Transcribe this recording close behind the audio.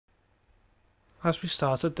As we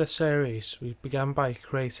started this series, we began by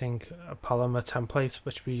creating a Polymer template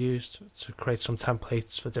which we used to create some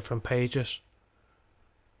templates for different pages.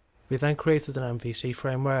 We then created an MVC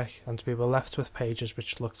framework and we were left with pages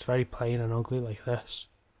which looked very plain and ugly like this.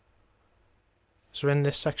 So in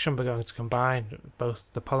this section we're going to combine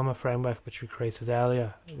both the Polymer framework which we created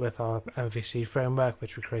earlier with our MVC framework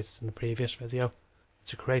which we created in the previous video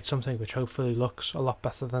to create something which hopefully looks a lot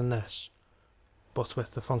better than this, but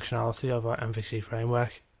with the functionality of our MVC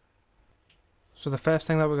framework. So the first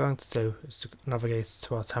thing that we're going to do is to navigate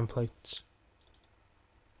to our templates.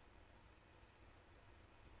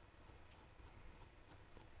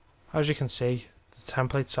 As you can see, the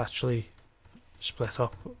template's actually split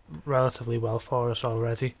up relatively well for us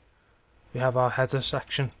already. We have our header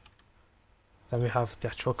section, then we have the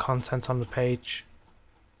actual content on the page,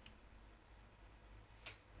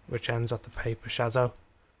 which ends at the paper shadow,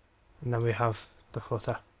 and then we have the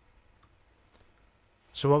footer.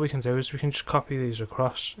 So what we can do is we can just copy these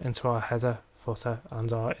across into our header, footer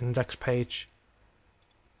and our index page.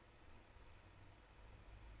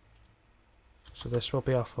 So this will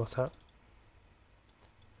be our footer.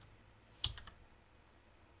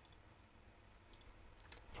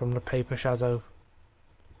 From the paper shadow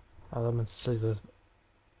elements to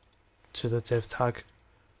the div tag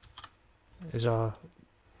is our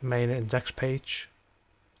main index page.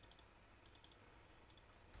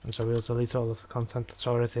 And so we'll delete all of the content that's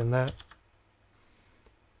already in there.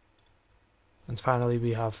 And finally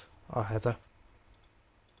we have our header.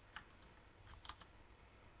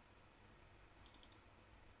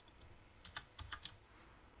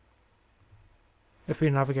 If we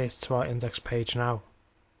navigate to our index page now,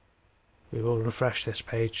 we will refresh this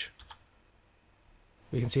page.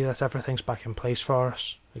 We can see that everything's back in place for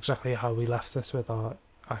us, exactly how we left it with our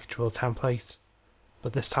actual template,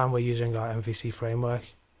 but this time we're using our MVC framework.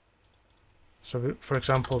 So for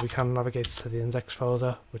example, we can navigate to the index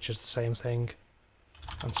folder, which is the same thing,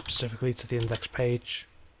 and specifically to the index page.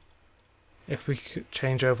 If we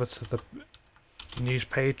change over to the news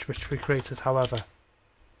page which we created, however,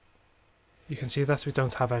 you can see that we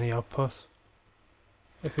don't have any output.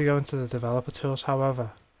 If we go into the developer tools,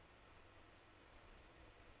 however,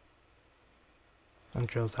 and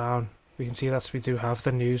drill down, we can see that we do have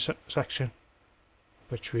the news section,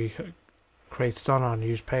 which we created on our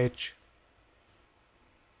news page.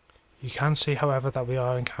 You can see, however, that we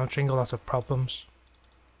are encountering a lot of problems.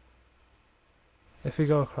 If we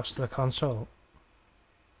go across to the console,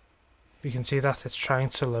 we can see that it's trying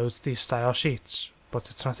to load these style sheets, but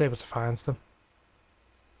it's not able to find them,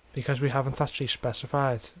 because we haven't actually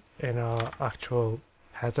specified in our actual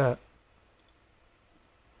header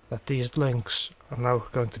that these links are now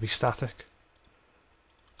going to be static.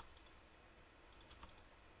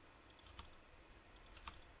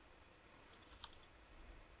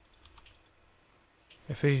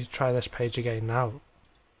 If we try this page again now,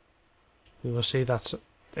 we will see that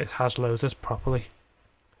it has loaded properly.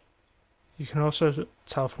 You can also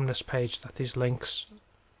tell from this page that these links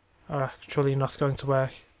are actually not going to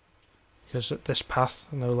work, because this path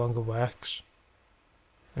no longer works.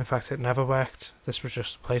 In fact, it never worked. This was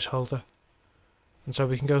just a placeholder. And so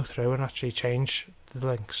we can go through and actually change the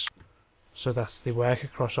links so that they work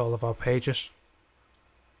across all of our pages.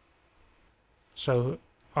 So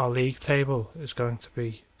our league table is going to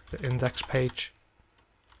be the index page.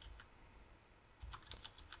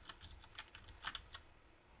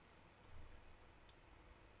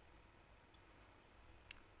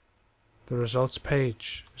 The results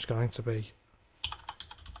page is going to be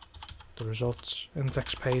the results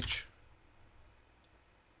index page.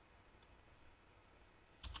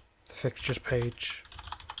 The fixtures page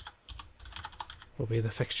will be the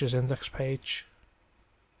fixtures index page.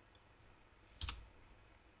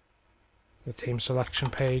 The team selection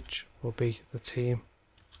page will be the team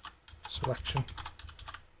selection.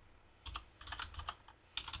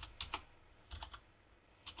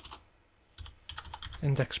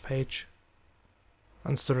 Index page.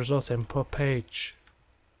 And the result input page,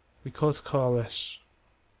 we could call this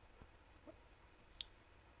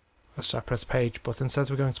a separate page, but instead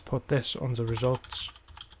we're going to put this under results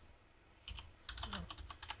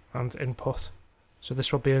and input. So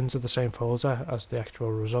this will be under the same folder as the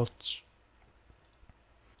actual results.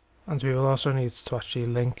 And we will also need to actually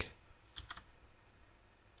link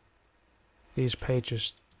these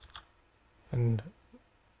pages in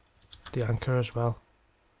the anchor as well.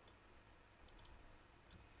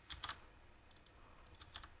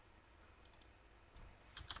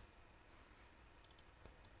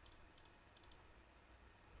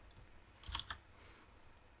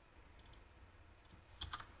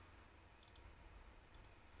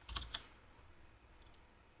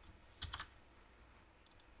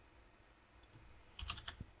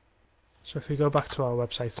 So if we go back to our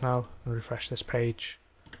website now and refresh this page,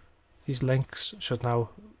 these links should now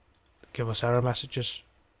give us error messages.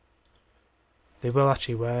 They will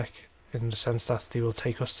actually work in the sense that they will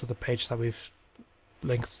take us to the page that we've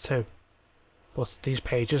linked to, but these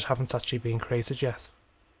pages haven't actually been created yet,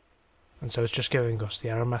 and so it's just giving us the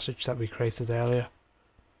error message that we created earlier.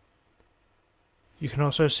 You can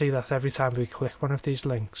also see that every time we click one of these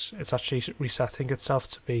links, it's actually resetting itself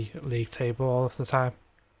to be league table all of the time.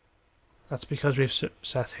 That's because we've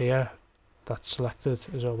set here that selected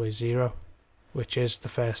is always 0, which is the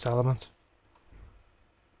first element.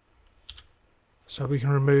 So we can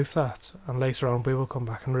remove that, and later on we will come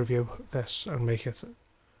back and review this and make it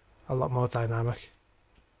a lot more dynamic.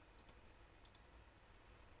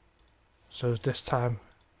 So this time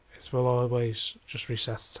it will always just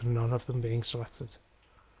reset to none of them being selected.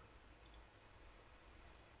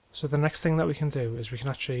 So the next thing that we can do is we can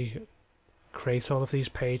actually create all of these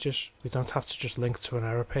pages. We don't have to just link to an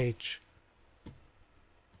error page.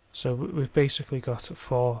 So we've basically got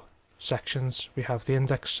 4 sections. We have the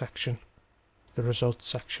index section, the results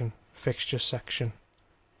section, fixtures section,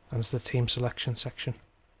 and the team selection section.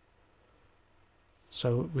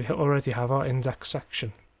 So we already have our index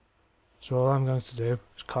section. So all I'm going to do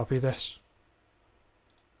is copy this.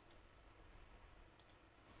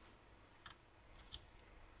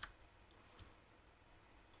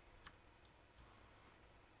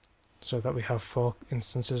 So that we have 4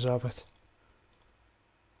 instances of it.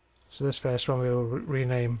 So this first one we will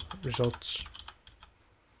rename results.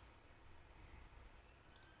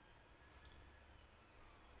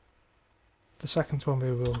 The second one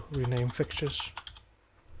we will rename fixtures.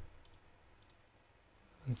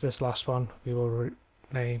 And this last one we will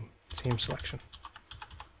rename team selection.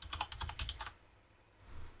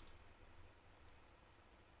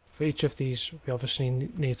 For each of these we obviously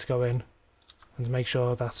need to go in and make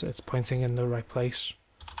sure that it's pointing in the right place.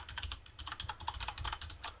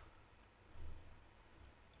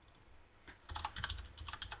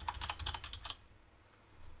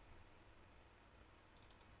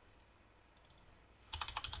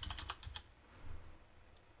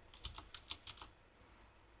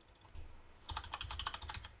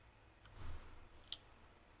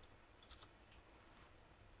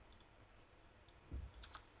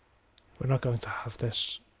 We're not going to have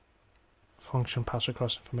this function pass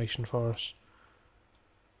across information for us.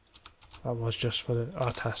 That was just for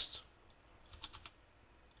our test.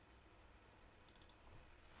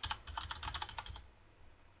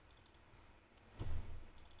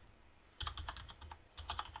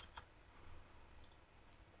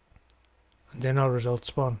 And in our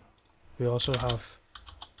results one, we also have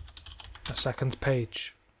a second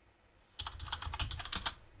page,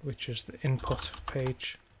 which is the input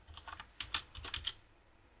page.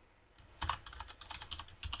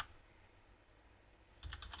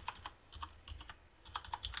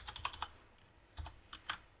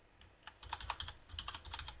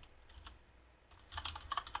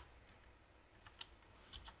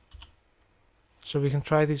 So we can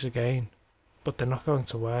try these again, but they're not going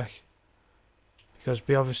to work because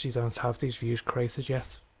we obviously don't have these views created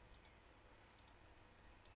yet.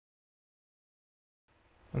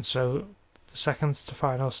 And so the second to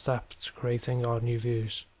final step to creating our new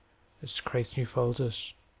views is to create new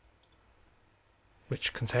folders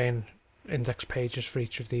which contain index pages for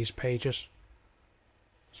each of these pages.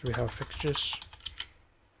 So we have fixtures,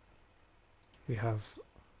 we have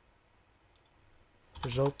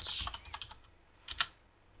results,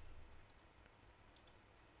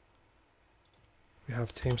 we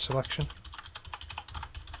have team selection,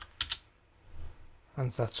 and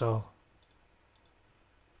that's all.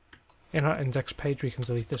 In our index page we can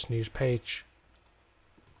delete this news page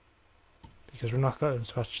because we're not going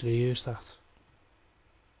to actually use that.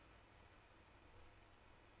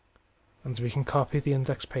 And we can copy the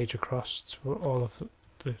index page across to all of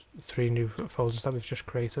the 3 new folders that we've just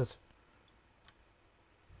created.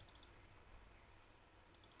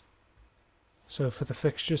 So for the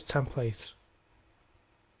fixtures template,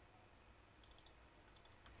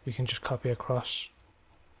 we can just copy across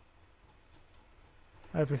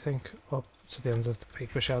everything up to the end of the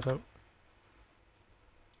paper shadow,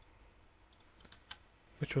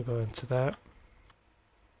 which will go into there.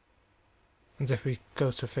 And if we go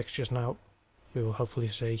to fixtures now, we will hopefully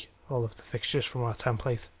see all of the fixtures from our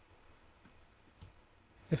template.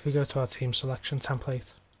 If we go to our team selection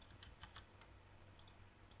template,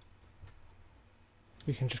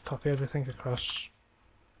 we can just copy everything across,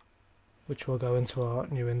 which will go into our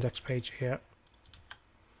new index page here.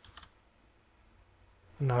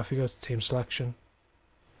 And now if we go to team selection,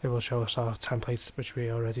 it will show us our templates which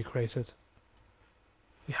we already created.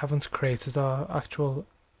 we haven't created our actual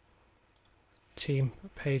team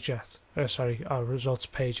page yet, our results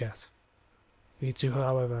page yet. We do,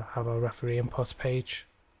 however, have our referee input page.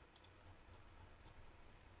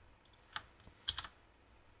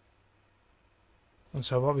 And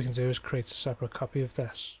so what we can do is create a separate copy of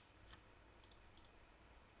this.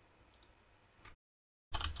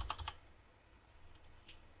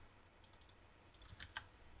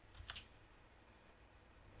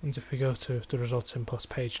 And if we go to the results input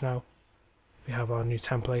page now, we have our new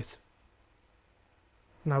template.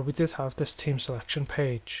 Now we did have this team selection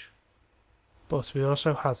page, but we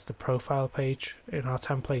also had the profile page in our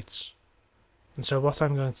templates. And so what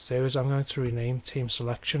I'm going to do is I'm going to rename team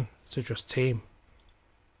selection to just team.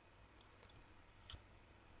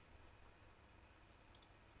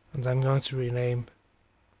 And I'm going to rename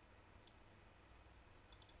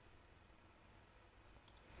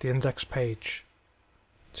the index page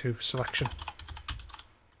to selection.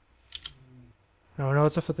 Now in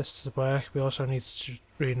order for this to work, we also need to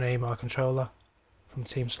rename our controller from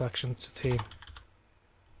team selection to team.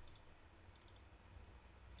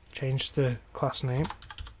 Change the class name,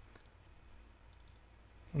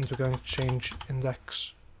 and we're going to change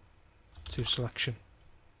index to selection,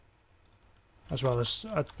 as well as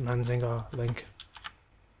amending our link.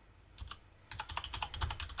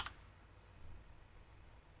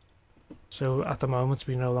 So at the moment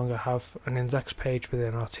we no longer have an index page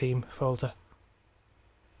within our team folder.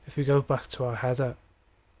 If we go back to our header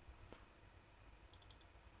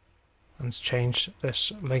and change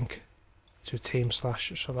this link to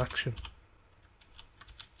team/selection,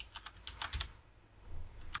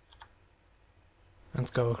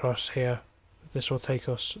 and go across here, this will take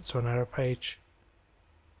us to an error page,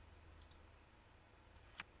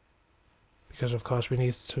 because of course we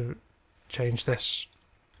need to change this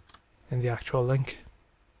in the actual link.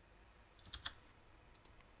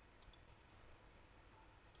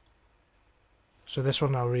 So this will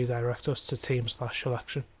now redirect us to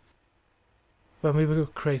team/selection. When we were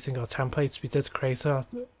creating our templates, we did create our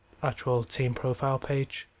actual team profile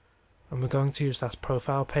page, and we're going to use that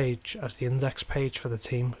profile page as the index page for the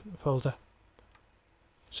team folder.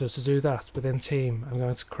 So to do that, within team, I'm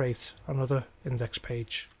going to create another index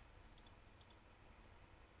page.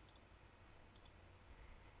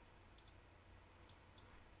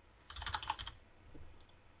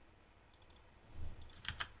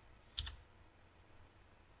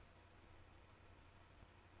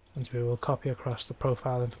 And we will copy across the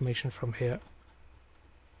profile information from here.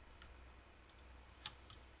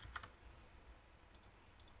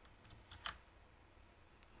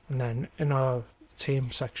 And then in our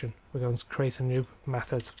team section, we're going to create a new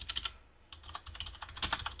method.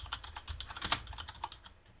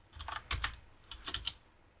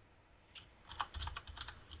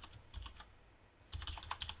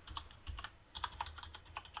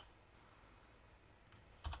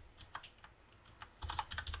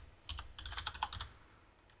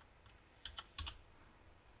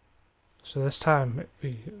 So this time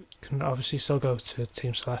we can obviously still go to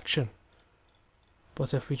team selection,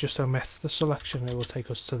 but if we just omit the selection, it will take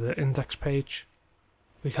us to the index page.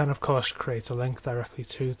 We can of course create a link directly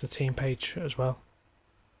to the team page as well.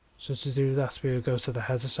 So to do that, we will go to the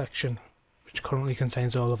header section, which currently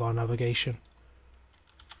contains all of our navigation.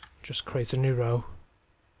 Just create a new row.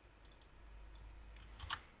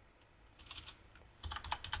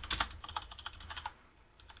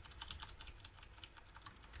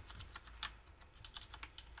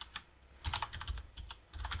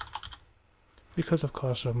 We could of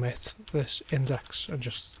course omit this index and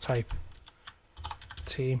just type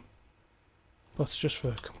team, but just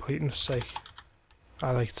for completeness sake,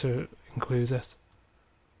 I like to include it.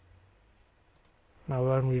 Now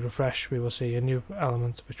when we refresh, we will see a new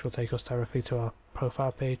element which will take us directly to our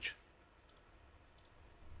profile page.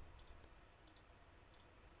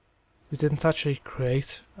 We didn't actually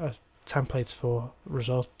create a template for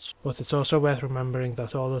results, but it's also worth remembering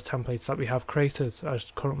that all the templates that we have created are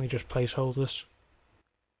currently just placeholders.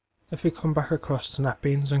 If we come back across to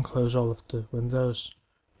NetBeans and close all of the windows,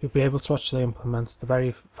 you'll be able to actually implement the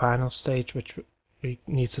very final stage which we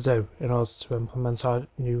need to do in order to implement our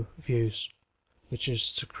new views, which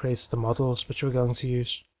is to create the models which we're going to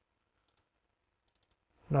use.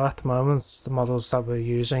 Now at the moment, the models that we're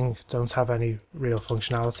using don't have any real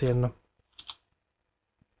functionality in them.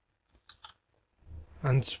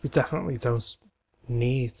 And we definitely don't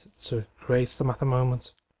need to create them at the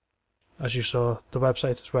moment. As you saw, the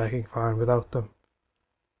website is working fine without them.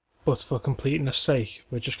 But for completeness sake,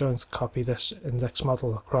 we're just going to copy this index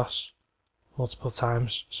model across multiple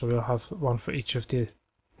times, so we'll have one for each of the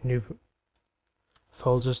new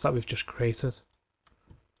folders that we've just created.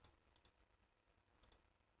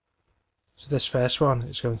 So this first one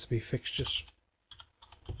is going to be fixtures.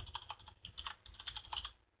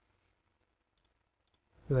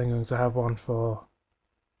 We're then going to have one for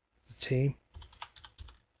the team.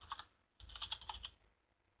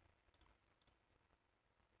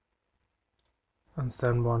 And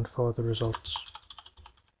then one for the results.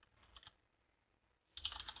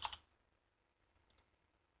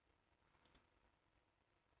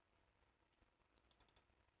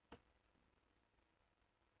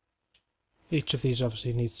 Each of these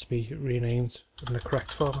obviously needs to be renamed in the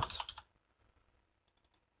correct format.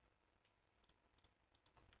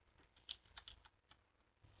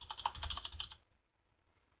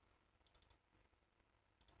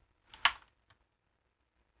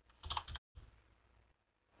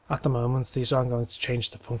 At the moment, these aren't going to change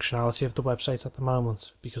the functionality of the website at the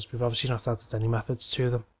moment, because we've obviously not added any methods to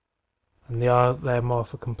them, and they are there more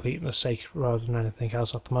for completeness sake rather than anything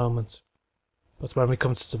else at the moment. But when we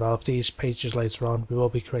come to develop these pages later on, we will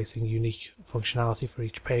be creating unique functionality for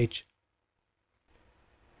each page.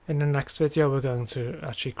 In the next video, we're going to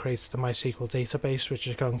actually create the MySQL database, which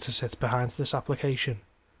is going to sit behind this application.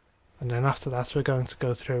 And then after that, we're going to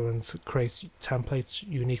go through and create templates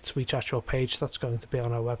unique to each actual page that's going to be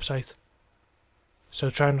on our website. So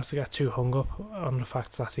try not to get too hung up on the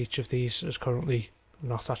fact that each of these is currently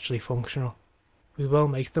not actually functional. We will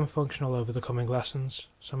make them functional over the coming lessons,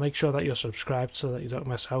 so make sure that you're subscribed so that you don't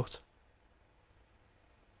miss out.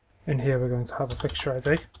 In here we're going to have a fixture ID,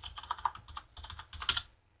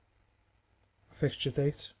 a fixture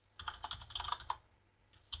date,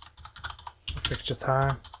 a fixture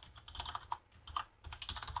time.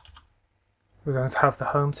 We're going to have the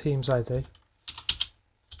home team's ID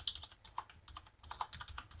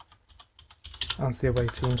and the away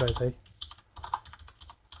team's ID,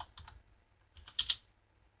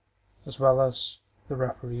 as well as the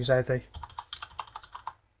referee's ID.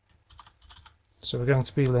 So we're going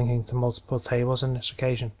to be linking to multiple tables in this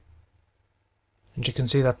occasion. And you can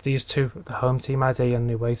see that these two, the home team ID and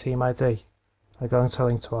the away team ID, are going to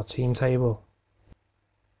link to our team table,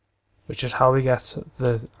 which is how we get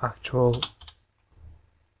the actual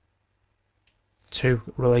two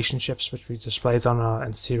relationships which we displayed on our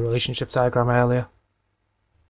entity relationship diagram earlier.